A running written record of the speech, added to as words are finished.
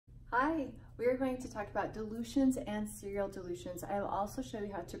Hi, we are going to talk about dilutions and serial dilutions. I will also show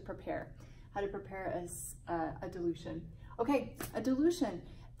you how to prepare a dilution. Okay, a dilution.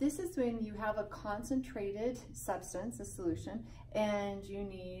 This is when you have a concentrated substance, a solution, and you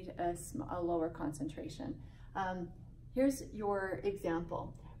need a lower concentration. Here's your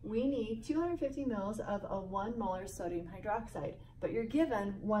example. We need 250 mils of a 1 molar sodium hydroxide, but you're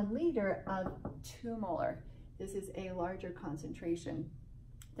given 1 liter of 2 molar. This is a larger concentration.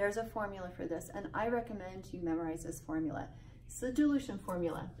 There's a formula for this, and I recommend you memorize this formula. It's the dilution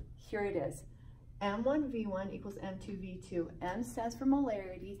formula. Here it is. M1V1 equals M2V2. M stands for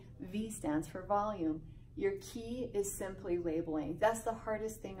molarity, V stands for volume. Your key is simply labeling. That's the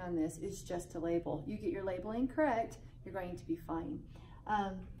hardest thing on this, is just to label. You get your labeling correct, you're going to be fine.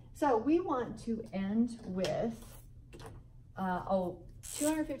 So we want to end with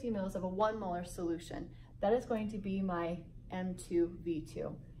 250 mils of a 1 molar solution. That is going to be my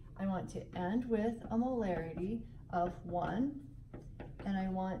M2V2. I want to end with a molarity of 1, and I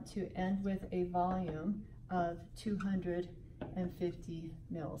want to end with a volume of 250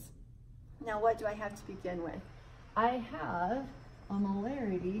 mils. Now what do I have to begin with? I have a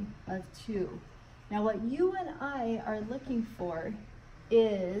molarity of 2. Now what you and I are looking for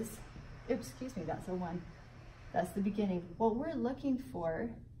is, excuse me, that's a 1. That's the beginning. What we're looking for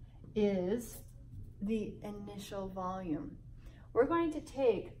is the initial volume. We're going to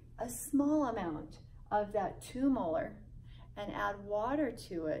take a small amount of that 2 molar and add water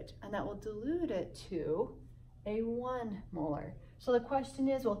to it, and that will dilute it to a 1 molar. So the question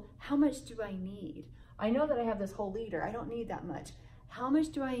is, well, how much do I need? I know that I have this whole liter. I don't need that much. How much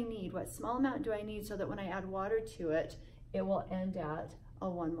do I need? What small amount do I need so that when I add water to it, it will end at a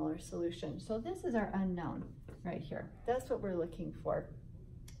 1 molar solution? So this is our unknown right here. That's what we're looking for.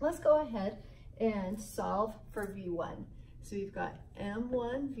 Let's go ahead and solve for V1. So we've got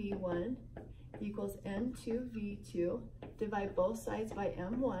M1V1 equals M2V2. Divide both sides by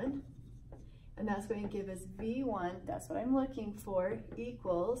M1, and that's going to give us V1, that's what I'm looking for,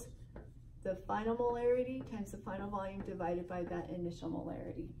 equals the final molarity times the final volume divided by that initial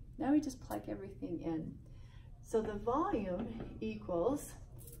molarity. Now we just plug everything in. So the volume equals,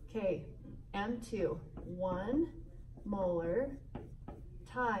 okay, M2, 1 molar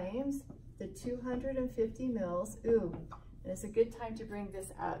times the 250 mils. Ooh, it's a good time to bring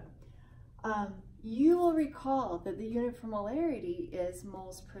this up. You will recall that the unit for molarity is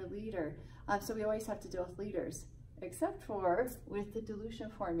moles per liter. So we always have to deal with liters, except for with the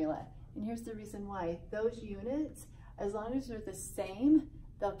dilution formula. And here's the reason why. Those units, as long as they're the same,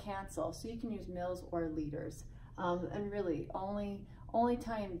 they'll cancel. So you can use mils or liters. And really, only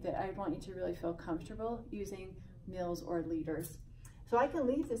time that I want you to really feel comfortable using mils or liters. So I can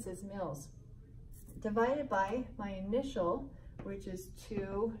leave this as mils divided by my initial, which is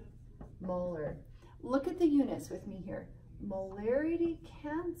 2 molar. Look at the units with me here. Molarity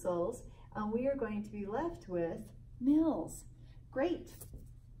cancels, and we are going to be left with mils. Great.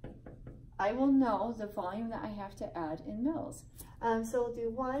 I will know the volume that I have to add in mils. So we'll do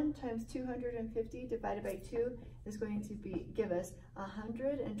 1 times 250 divided by 2 is going to give us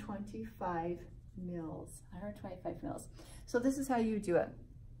 125 mils. 125 mils. So this is how you do it.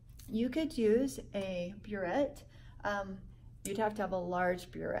 You could use a burette. You'd have to have a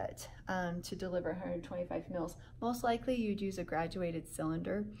large burette to deliver 125 mils. Most likely you'd use a graduated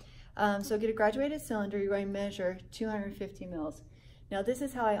cylinder. So get a graduated cylinder, you're going to measure 250 mils. Now this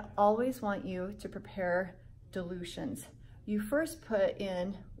is how I always want you to prepare dilutions. You first put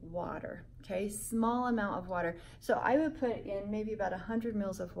in water, okay? Small amount of water. So I would put in maybe about 100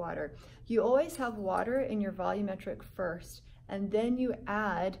 mils of water. You always have water in your volumetric first, and then you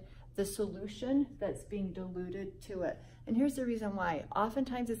add the solution that's being diluted to it. And here's the reason why.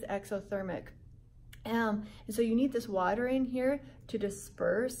 Oftentimes it's exothermic. And so you need this water in here to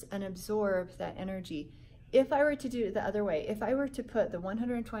disperse and absorb that energy. If I were to do it the other way, if I were to put the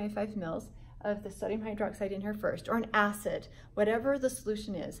 125 mils of the sodium hydroxide in here first, or an acid, whatever the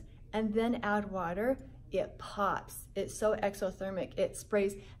solution is, and then add water, it pops. It's so exothermic, it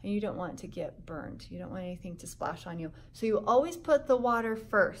sprays, and you don't want to get burned. You don't want anything to splash on you. So you always put the water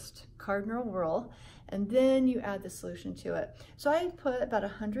first, cardinal rule, and then you add the solution to it. So I put about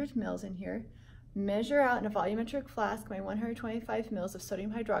 100 mils in here, measure out in a volumetric flask my 125 mils of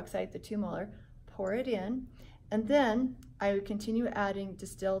sodium hydroxide, the 2 molar, pour it in, and then I would continue adding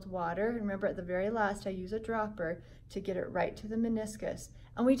distilled water. Remember, at the very last, I use a dropper to get it right to the meniscus,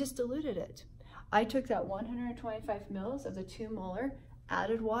 and we just diluted it. I took that 125 mils of the 2 molar,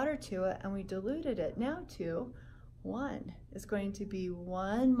 added water to it, and we diluted it now to 1. It's going to be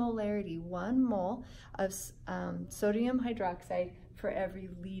 1 molarity, 1 mole of sodium hydroxide for every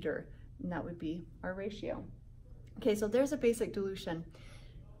liter, and that would be our ratio. Okay, so there's a basic dilution.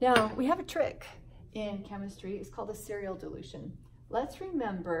 Now, we have a trick in chemistry. It's called a serial dilution. Let's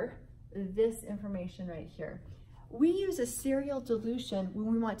remember this information right here. We use a serial dilution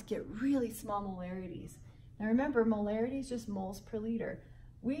when we want to get really small molarities. Now remember, molarity is just moles per liter.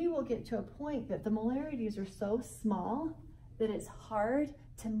 We will get to a point that the molarities are so small that it's hard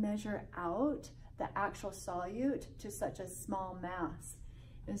to measure out the actual solute to such a small mass.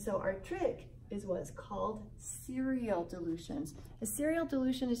 And so our trick is what's called serial dilutions. A serial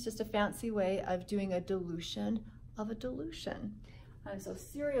dilution is just a fancy way of doing a dilution of a dilution. So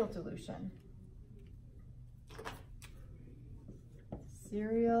serial dilution.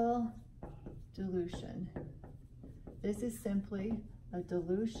 Serial dilution. This is simply a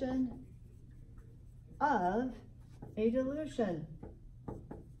dilution of a dilution.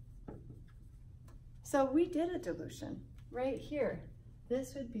 So we did a dilution right here.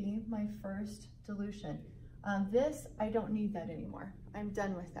 This would be my first dilution. This, I don't need that anymore. I'm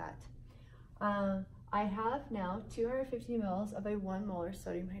done with that. I have now 250 mils of a 1 molar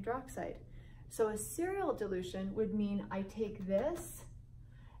sodium hydroxide. So a serial dilution would mean I take this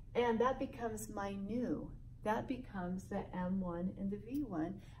and that becomes my new. That becomes the M1 and the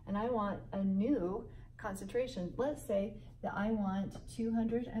V1, and I want a new concentration. Let's say that I want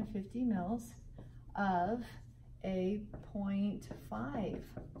 250 mils of a 0.5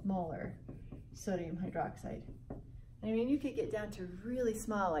 molar sodium hydroxide. I mean, you could get down to really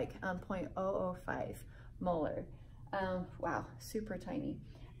small, like 0.005 molar. Wow, super tiny.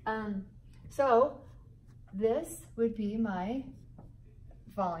 So this would be my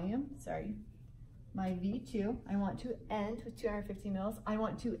volume, sorry, my V2. I want to end with 250 mils. I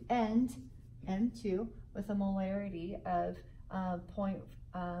want to end M2 with a molarity of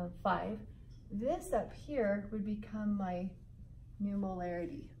 0.5. This up here would become my new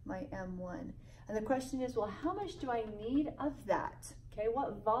molarity, my M1. And the question is, well, how much do I need of that? Okay,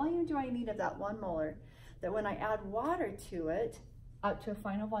 what volume do I need of that 1 molar? That when I add water to it, up to a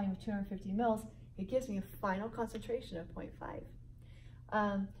final volume of 250 mils, it gives me a final concentration of 0.5.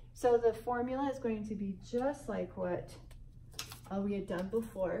 So the formula is going to be just like what we had done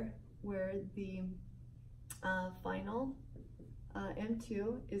before, where the final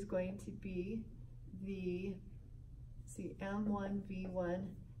M2 is going to be the M1V1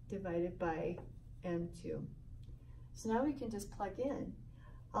 divided by M2. So now we can just plug in.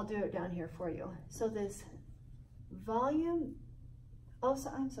 I'll do it down here for you. So this volume, oh,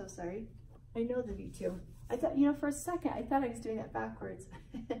 so I'm so sorry. I know the V2. I thought, you know, for a second, I thought I was doing it backwards.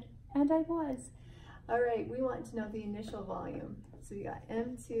 And I was. All right, we want to know the initial volume. So we got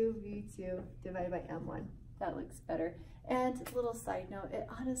M2, V2 divided by M1. That looks better. And a little side note, it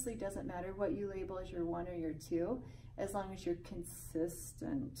honestly doesn't matter what you label as your 1 or your 2, as long as you're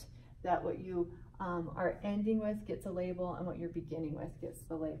consistent, that what you are ending with gets a label and what you're beginning with gets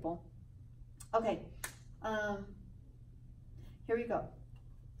the label. Okay, here we go.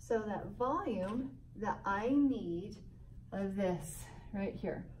 So that volume that I need of this right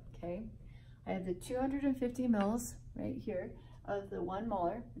here, okay? I have the 250 mils right here of the 1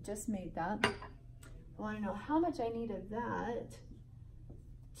 molar, I just made that. I want to know how much I need of that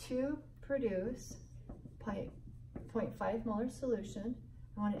to produce 0.5 molar solution.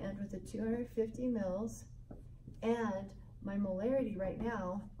 I want to end with the 250 mils, and my molarity right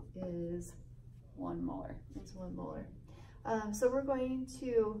now is 1 molar. It's 1 molar. So we're going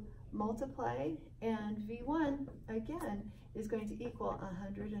to multiply, and V1 again is going to equal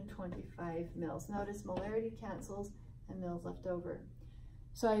 125 mils. Notice molarity cancels and mils left over.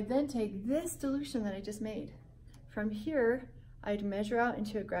 So I then take this dilution that I just made. From here, I'd measure out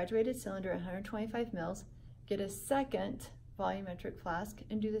into a graduated cylinder 125 mils, get a second volumetric flask,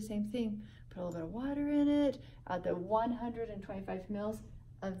 and do the same thing. Put a little bit of water in it, add the 125 mils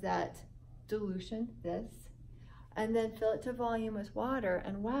of that dilution, this, and then fill it to volume with water,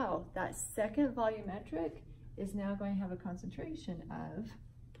 and wow, that second volumetric is now going to have a concentration of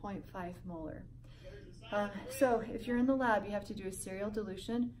 0.5 molar. So if you're in the lab, you have to do a serial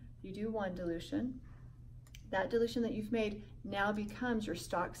dilution. You do 1 dilution. That dilution that you've made now becomes your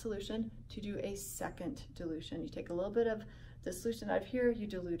stock solution to do a second dilution. You take a little bit of the solution out of here, you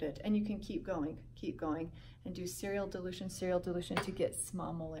dilute it, and you can keep going, and do serial dilution to get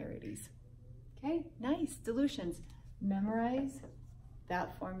small molarities. Okay, nice, dilutions. Memorize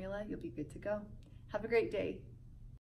that formula, you'll be good to go. Have a great day.